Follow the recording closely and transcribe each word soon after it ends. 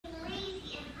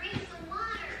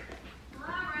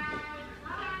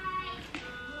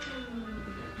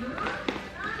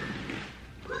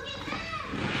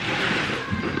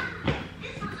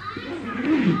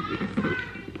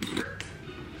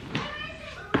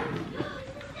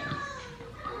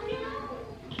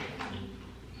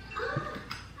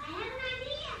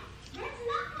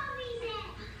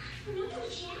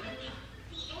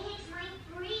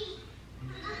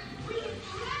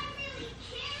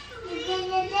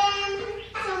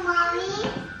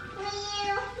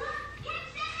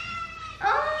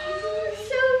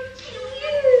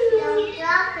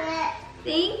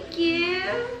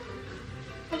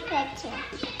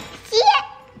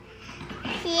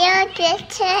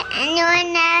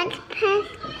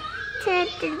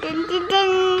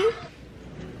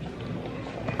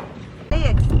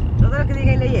Todo lo que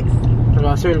diga LAX. ¿Lo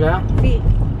vas a subir, verdad? Sí.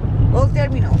 All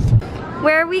terminals.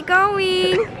 Where are we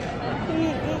going?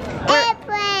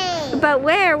 Airplane. But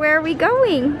where? Where are we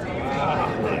going?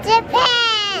 Japan.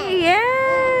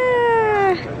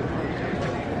 Yeah!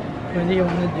 When do you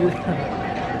want to do that?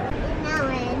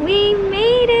 We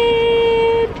made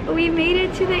it! We made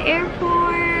it to the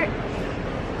airport.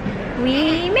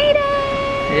 We made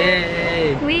it!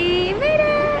 Yay! We made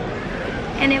it!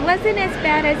 And it wasn't as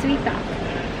bad as we thought.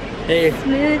 Hey.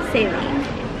 Smooth sailing.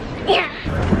 Yeah!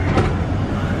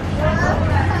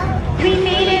 We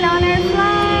made it on our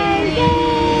flight!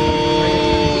 Yay!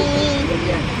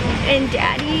 And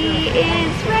Daddy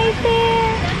is right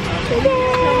there!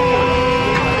 Yay!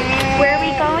 Where are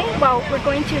we going? Well, we're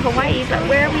going to Hawaii, but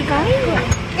where are we going?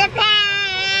 Japan.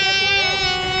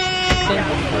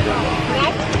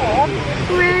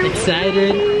 We're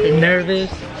Excited, you're nervous,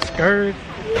 scared.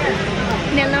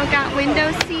 Nilo got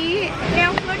window seat.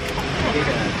 Now look.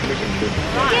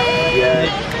 Yay!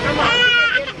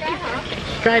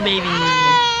 Cry baby.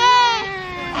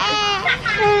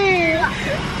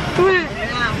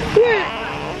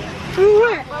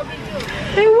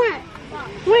 What?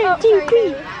 1, 2,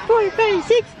 3, 4, 5,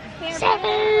 6,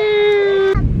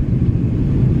 7.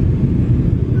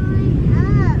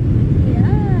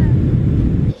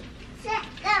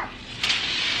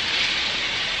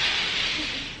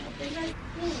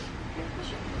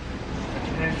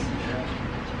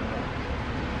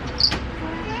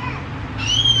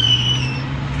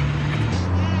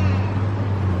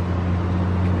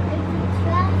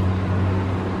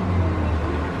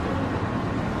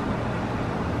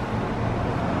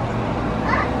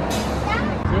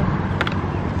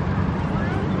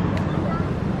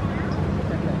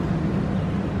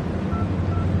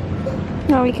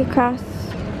 Now we could cross.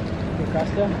 You cross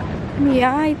there?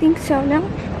 Yeah, I think so. No?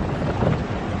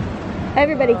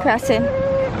 Everybody crossing.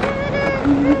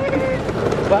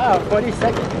 Wow, 40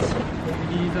 seconds.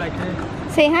 You like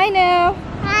this? Say hi now.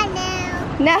 Hello.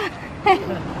 No.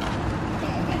 Hello.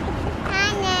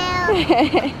 Hello.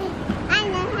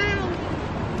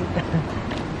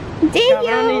 Daniel.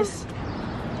 Cabrones.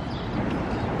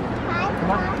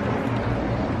 Come on.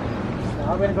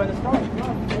 Now we're gonna go in the store. Come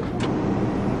on.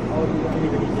 Oh, you don't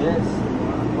even need this.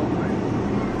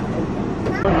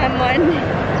 One.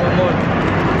 One more.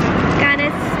 Got a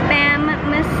spam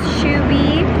mushubi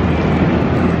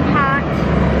hot,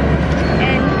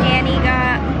 and Danny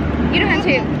got. You don't have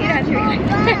to.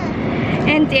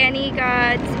 And Danny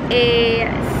got a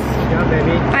Yeah,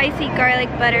 baby. spicy garlic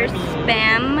butter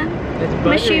spam It's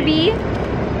buttery. mushubi.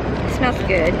 Smells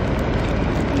good.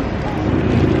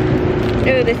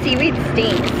 Oh, the seaweed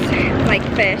stinks like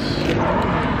fish.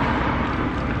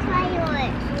 Try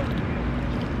yours.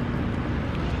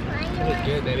 It's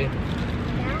good, baby.